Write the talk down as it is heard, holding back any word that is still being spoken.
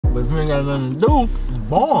But if you ain't got nothing to do, you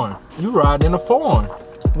born. You ride in a foreign.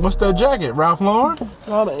 What's that jacket? Ralph Lauren?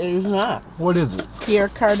 No, but it is not. What is it? Pierre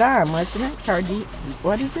Cardin, wasn't it? Cardin.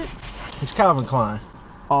 What is it? It's Calvin Klein.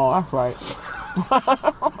 Oh, that's right.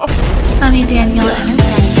 Sonny Daniel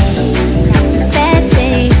Enterprises. Bad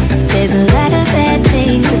things. There's a lot of bad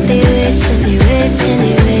things that they wish and they wish and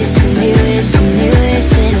they wish and they wish and they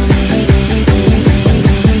wish on me.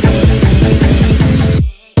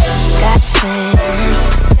 Got plans,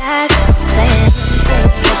 got plans.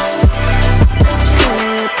 Got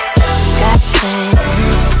plans, got plans.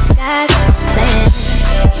 Got plans, got plans.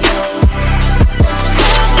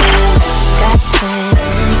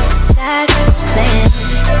 Got plans, got plans.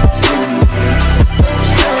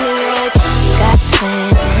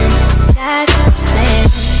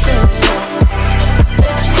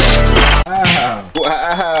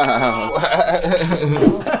 Wow.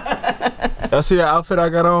 Y'all see that outfit I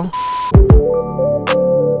got on?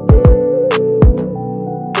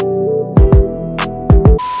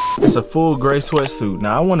 It's a full gray sweatsuit.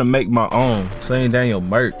 Now I want to make my own Sonny Daniel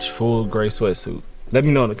merch, full gray sweatsuit. Let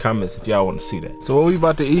me know in the comments if y'all want to see that. So what we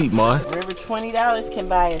about to eat, Ma? Whatever $20 can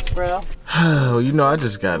buy us, bro. Well, you know I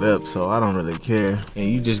just got up, so I don't really care. And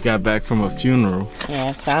you just got back from a funeral.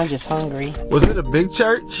 Yeah, so I'm just hungry. Was it a big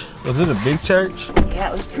church? Was it a big church? Yeah,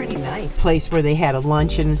 it was pretty nice. Place where they had a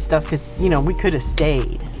luncheon and stuff, because, you know, we could have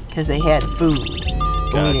stayed because they had food.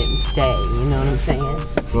 But we didn't stay, you know what I'm saying?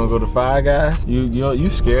 You wanna go to Five Guys? You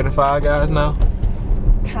scared of Five Guys now?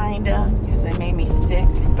 Kinda, because they made me sick.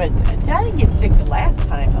 But I didn't get sick the last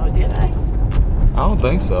time, though, did I? I don't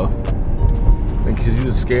think so. I think because you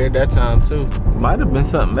was scared that time too. Might have been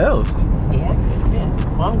something else. Yeah, it could have been.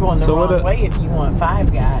 Well, I'm going the wrong way if you want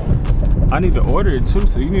Five Guys. I need to order it too,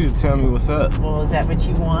 so you need to tell me what's up. Well, is that what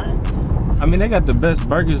you want? I mean, they got the best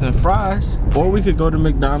burgers and fries. Or we could go to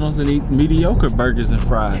McDonald's and eat mediocre burgers and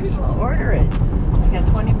fries. Dude, we'll order it. We got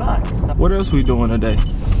 $20. What else we doing today?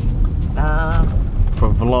 For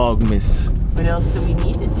Vlogmas. What else do we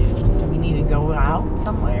need to do? Do we need to go out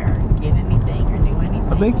somewhere, get anything, or do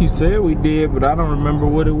anything? I think you said we did, but I don't remember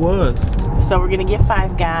what it was. So we're gonna get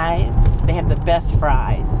Five Guys. They have the best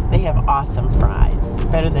fries. They have awesome fries,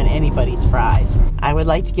 better than anybody's fries. I would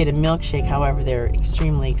like to get a milkshake, however, they're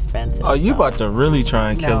extremely expensive. Oh, you about to really try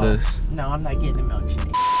and kill us? No, I'm not getting a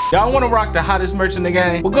milkshake. Y'all want to rock the hottest merch in the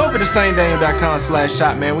game? Well, go over to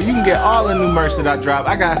sonnydaniel.com/shop, man, where you can get all the new merch that I drop.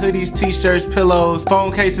 I got hoodies, t-shirts, pillows,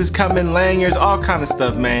 phone cases coming, lanyards, all kind of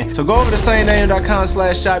stuff, man. So go over to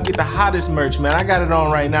sonnydaniel.com/shop, get the hottest merch, man. I got it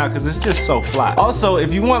on right now because it's just so fly. Also,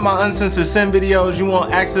 if you want my uncensored sim videos, you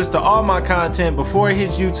want access to all my content before it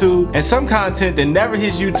hits YouTube, and some content that never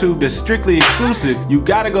hits YouTube that's strictly exclusive, you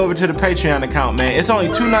gotta go over to the Patreon account, man. It's only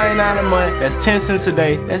 $2.99 a month. That's 10 cents a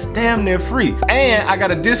day. That's damn near free. And I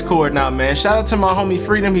got a Discord now, man. Shout out to my homie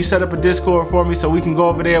Freedom. He set up a Discord for me so we can go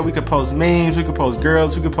over there. We could post memes, we could post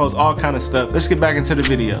girls, we could post all kind of stuff. Let's get back into the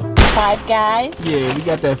video. Five Guys? Yeah, we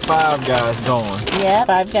got that Five Guys going. Yeah,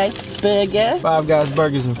 Five Guys burger. Five Guys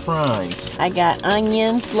burgers and fries. I got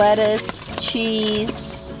onions, lettuce,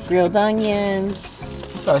 cheese, grilled onions.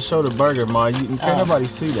 You gotta show the burger, Ma. Can't nobody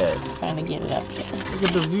see that. Trying to get it up here. Look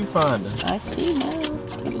at the viewfinder. I see now.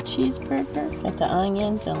 See the cheeseburger? Got the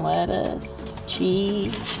onions and lettuce,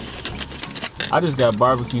 cheese. I just got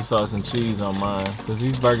barbecue sauce and cheese on mine because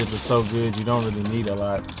these burgers are so good you don't really need a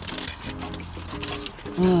lot.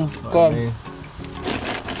 Good.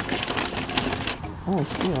 Oh,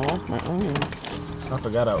 I lost my onions. I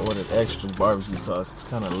forgot I ordered extra barbecue sauce. It's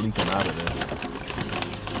kind of leaking out of there.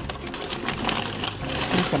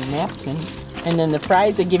 And some napkins. And then the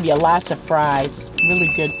fries, they give you lots of fries.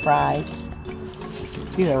 Really good fries.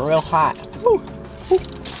 These are real hot. Woo. Woo.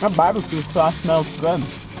 That barbecue sauce smells good.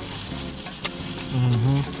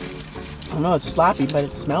 I know it's sloppy, but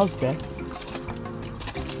it smells good.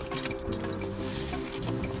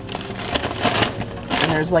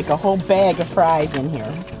 And there's like a whole bag of fries in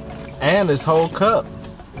here. And this whole cup.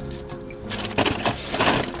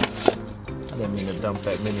 I didn't mean to dump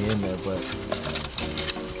that many in there, but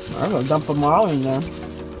I'm gonna dump them all in there.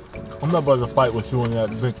 I'm not about to fight with you in that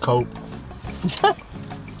big coat.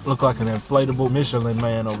 Look like an inflatable Michelin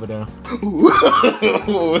man over there.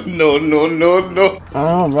 No, no, no, no.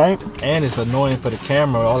 Oh, right. And it's annoying for the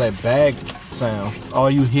camera, all that bag sound. All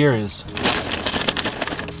you hear is...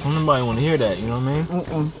 Nobody want to hear that, you know what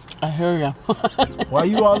I mean? I hear ya. Why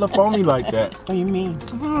you all up on me like that? What do you mean?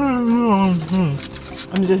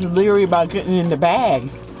 I'm just leery about getting in the bag.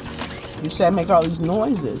 You said make all these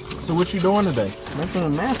noises. So what you doing today? Making a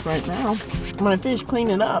mess right now. I'm gonna finish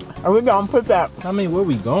cleaning up. Are we gonna put that? I mean, where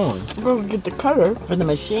we going? We're gonna get the cutter for the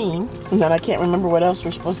machine. And then I can't remember what else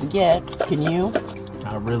we're supposed to get. Can you?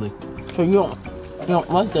 Not really. So you don't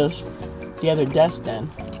want this the other desk then?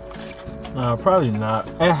 No, probably not.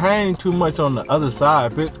 It hangs too much on the other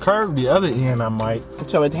side. If it curved the other end, I might.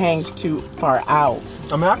 So it hangs too far out.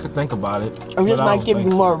 I mean, I could think about it. I'm just but I not don't giving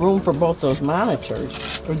think so. more room for both those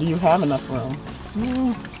monitors. Or do you have enough room?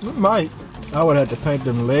 It might. I would have to paint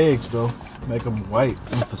them legs though, make them white.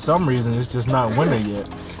 And for some reason, it's just not winter yet.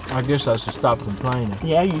 I guess I should stop complaining.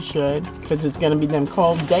 Yeah, you should. Because it's going to be them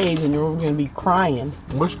cold days and you're going to be crying.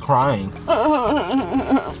 What's crying?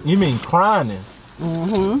 You mean crying?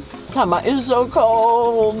 Mm-hmm. Talking about, it's so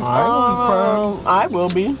cold. I will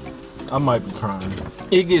be. I might be crying.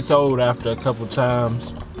 It gets old after a couple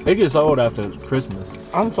times. It gets old after Christmas.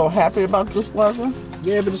 I'm so happy about this weather.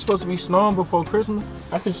 Yeah, but it's supposed to be snowing before Christmas.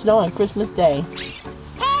 I could snow on Christmas Day.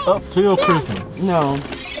 Up till Christmas. No.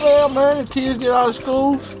 Well, man, the kids get out of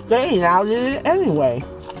school. They ain't out in it anyway.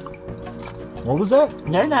 What was that?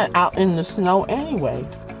 They're not out in the snow anyway.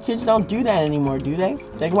 Kids don't do that anymore, do they?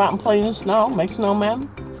 They go out and play in the snow, make snowmen.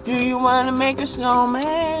 Do you want to make a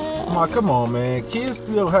snowman? Oh, come on, man. Kids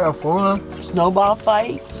still have fun. Snowball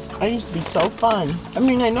fights. That used to be so fun. I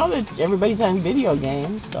mean, I know that everybody's on video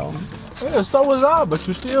games, so. Yeah, so was I, but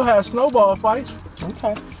you still have snowball fights.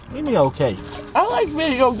 Okay. Give me okay. I like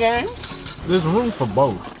video games. There's room for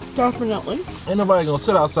both. Definitely. Ain't nobody gonna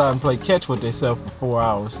sit outside and play catch with themselves for 4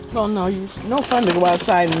 hours. Well, no, it's no fun to go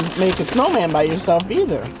outside and make a snowman by yourself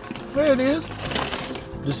either. There it is.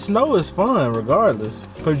 The snow is fun regardless,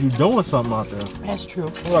 because you're doing something out there. That's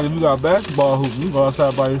true. Like if you got a basketball hoop, you go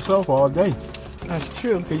outside by yourself all day. That's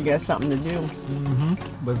true, because you got something to do.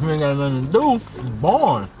 But if you ain't got nothing to do, it's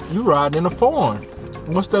boring. You riding in a foreign.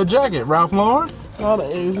 What's that jacket, Ralph Lauren? Oh,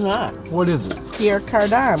 but it is not. What is it? Pierre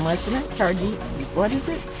Cardin, wasn't it? Cardin. What is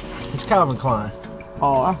it? It's Calvin Klein.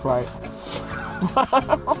 Oh, that's right.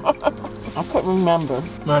 I couldn't remember.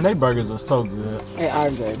 Man, they burgers are so good. They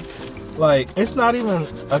are good. Like, it's not even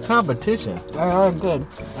a competition. They are good.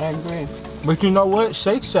 I agree. But you know what?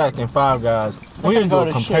 Shake Shack and Five Guys, we didn't do go a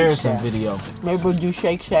to Shake comparison Shack. video. Maybe we'll do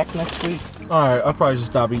Shake Shack next week. Alright, I'll probably just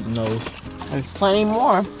stop eating those. There's plenty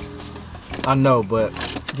more. I know, but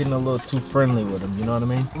getting a little too friendly with them, you know what I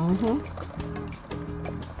mean?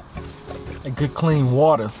 A good clean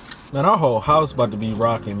water. Man, our whole house about to be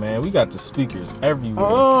rocking, man. We got the speakers everywhere.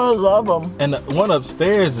 Oh, I love them. And the one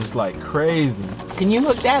upstairs is like crazy. Can you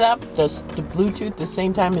hook that up, the Bluetooth, the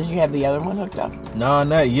same time as you have the other one hooked up? Nah,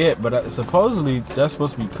 not yet, but supposedly that's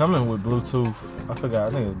supposed to be coming with Bluetooth. I forgot, I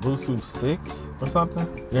think it's Bluetooth 6 or something.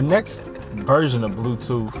 The next version of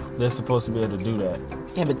Bluetooth, they're supposed to be able to do that.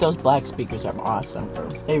 Yeah, but those black speakers are awesome.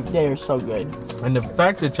 They are so good. And the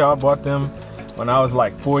fact that y'all bought them when I was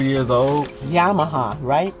like 4 years old. Yamaha,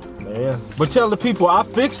 right? Yeah. But tell the people I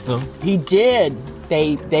fixed them. He did.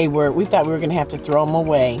 We thought we were gonna have to throw them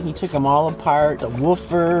away. He took them all apart. The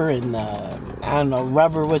woofer and I don't know,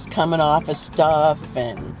 rubber was coming off of stuff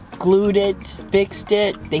and glued it, fixed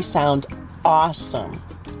it. They sound awesome.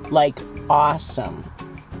 Like awesome.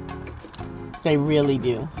 They really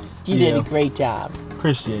do. You did a great job.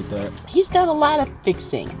 Appreciate that. He's done a lot of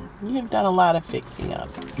fixing. You have done a lot of fixing up.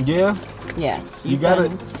 Yeah? Yes. You got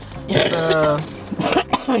it.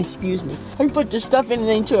 Excuse me. I put the stuff in and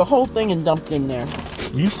then took a whole thing and dumped in there.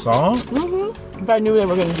 You saw? If I knew they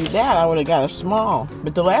were going to do that, I would have got a small.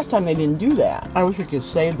 But the last time they didn't do that. I wish we could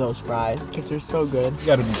save those fries because they're so good. You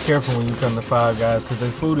got to be careful when you come to Five Guys because their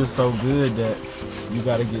food is so good that you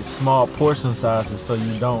got to get small portion sizes so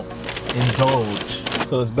you don't indulge.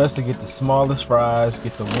 So it's best to get the smallest fries,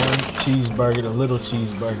 get the one cheeseburger, the little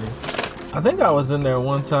cheeseburger. I think I was in there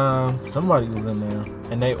one time, somebody was in there,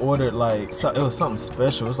 and they ordered like, it was something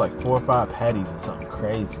special. It was like 4 or 5 patties or something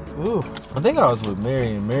crazy. Ooh. I think I was with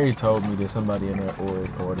Mary, and Mary told me that somebody in there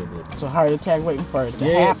ordered it. It's a heart attack waiting for it to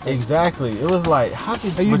happen. Yeah, exactly. It was like, how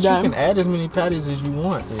could you, but done? You can add as many patties as you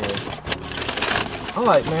want there. I'm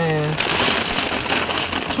like, man,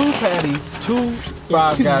 2 patties, 2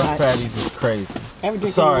 Five Guys patties is crazy.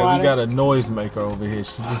 Sorry, we got a noisemaker over here.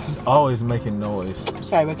 She's just always making noise.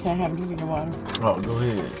 Sorry, but can I have a drink of your water? Oh, go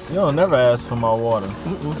ahead. You don't never ask for my water.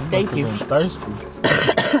 Thank you. Been thirsty.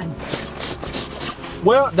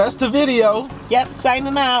 Well, that's the video. Yep,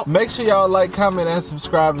 signing out. Make sure y'all like, comment, and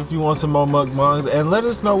subscribe if you want some more mukbangs. And let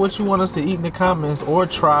us know what you want us to eat in the comments or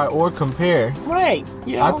try or compare. Right.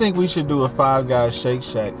 You know. I think we should do a Five Guys Shake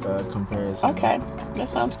Shack comparison. Okay. That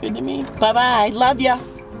sounds good to me. Bye-bye. Love ya.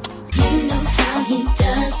 You know how he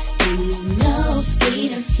does, you know,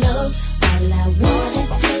 speed and flows. All I wanna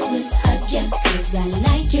do is hug you, 'cause I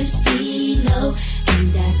like your stilo.